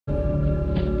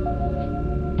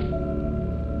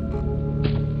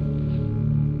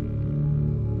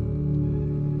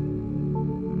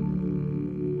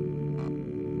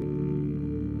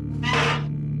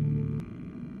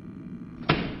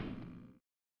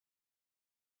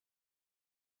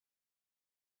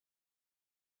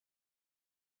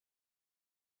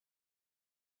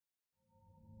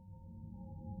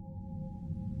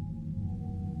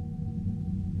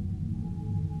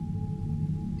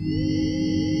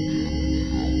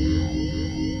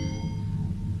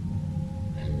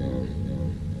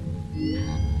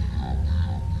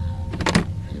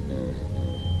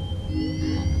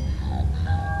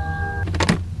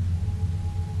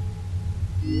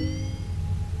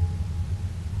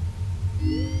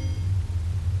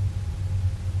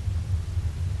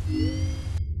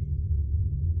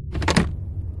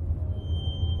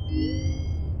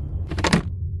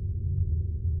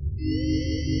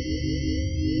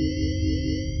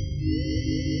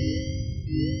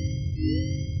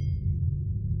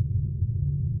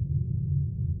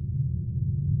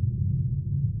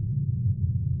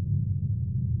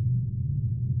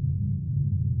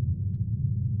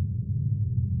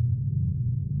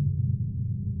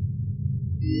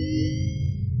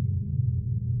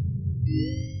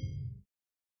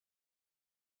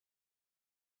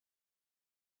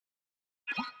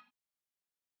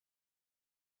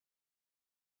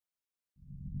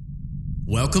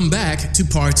Welcome back to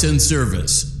Parts and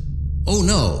Service. Oh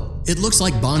no, it looks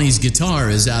like Bonnie's guitar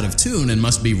is out of tune and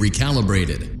must be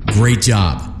recalibrated. Great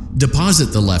job.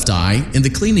 Deposit the left eye in the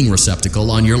cleaning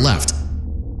receptacle on your left.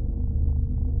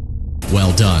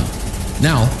 Well done.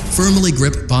 Now, firmly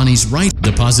grip Bonnie's right.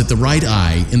 Deposit the right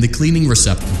eye in the cleaning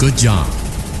receptacle. Good job.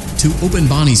 To open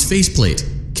Bonnie's faceplate,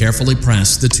 carefully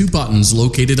press the two buttons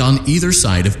located on either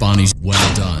side of Bonnie's.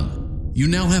 Well done. You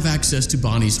now have access to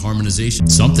Bonnie's harmonization.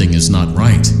 Something is not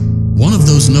right. One of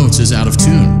those notes is out of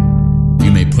tune.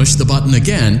 You may push the button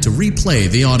again to replay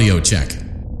the audio check.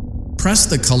 Press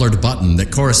the colored button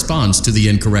that corresponds to the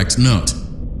incorrect note.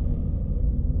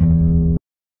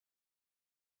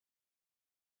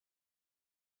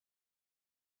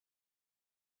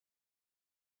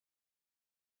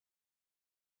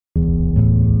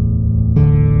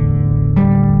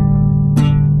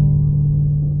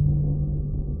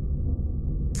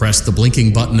 Press the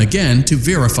blinking button again to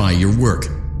verify your work.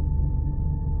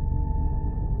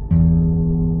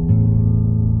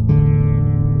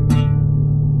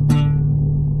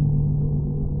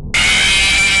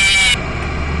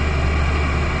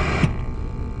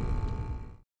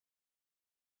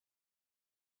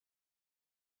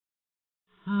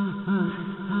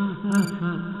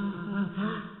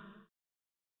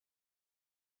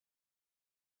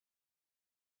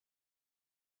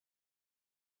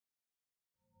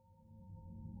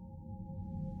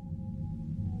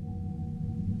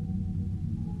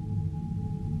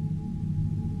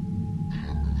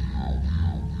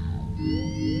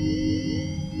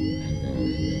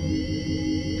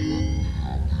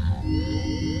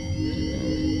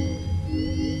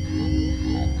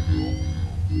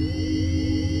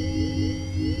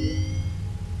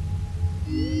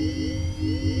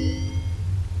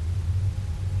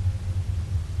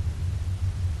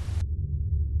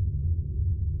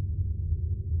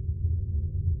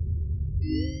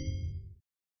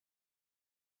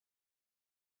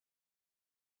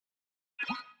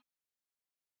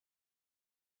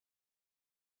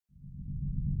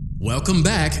 Welcome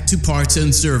back to Parts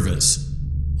and Service.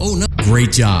 Oh no,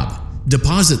 great job.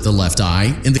 Deposit the left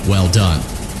eye in the. Well done.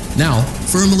 Now,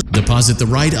 firmly deposit the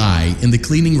right eye in the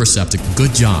cleaning receptacle.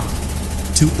 Good job.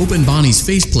 To open Bonnie's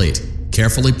faceplate,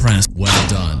 carefully press. Well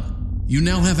done. You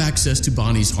now have access to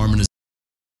Bonnie's harmonization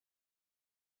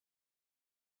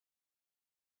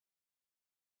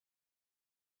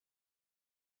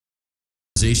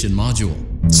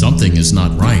module. Something is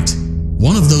not right.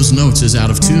 One of those notes is out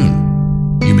of tune.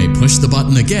 You may push the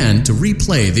button again to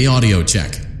replay the audio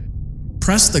check.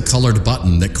 Press the colored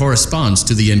button that corresponds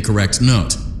to the incorrect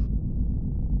note.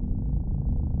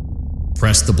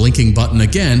 Press the blinking button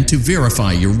again to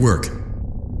verify your work.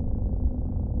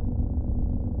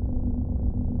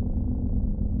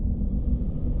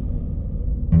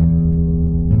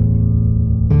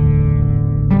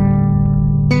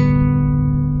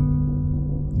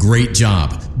 Great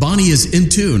job. Bonnie is in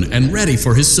tune and ready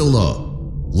for his solo.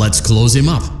 Let's close him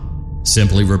up.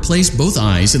 Simply replace both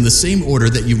eyes in the same order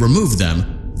that you removed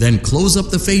them, then close up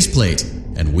the faceplate,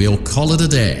 and we'll call it a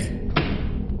day.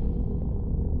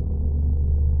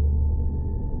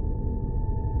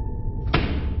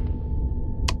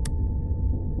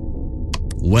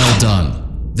 Well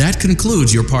done. That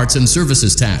concludes your parts and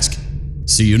services task.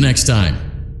 See you next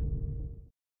time.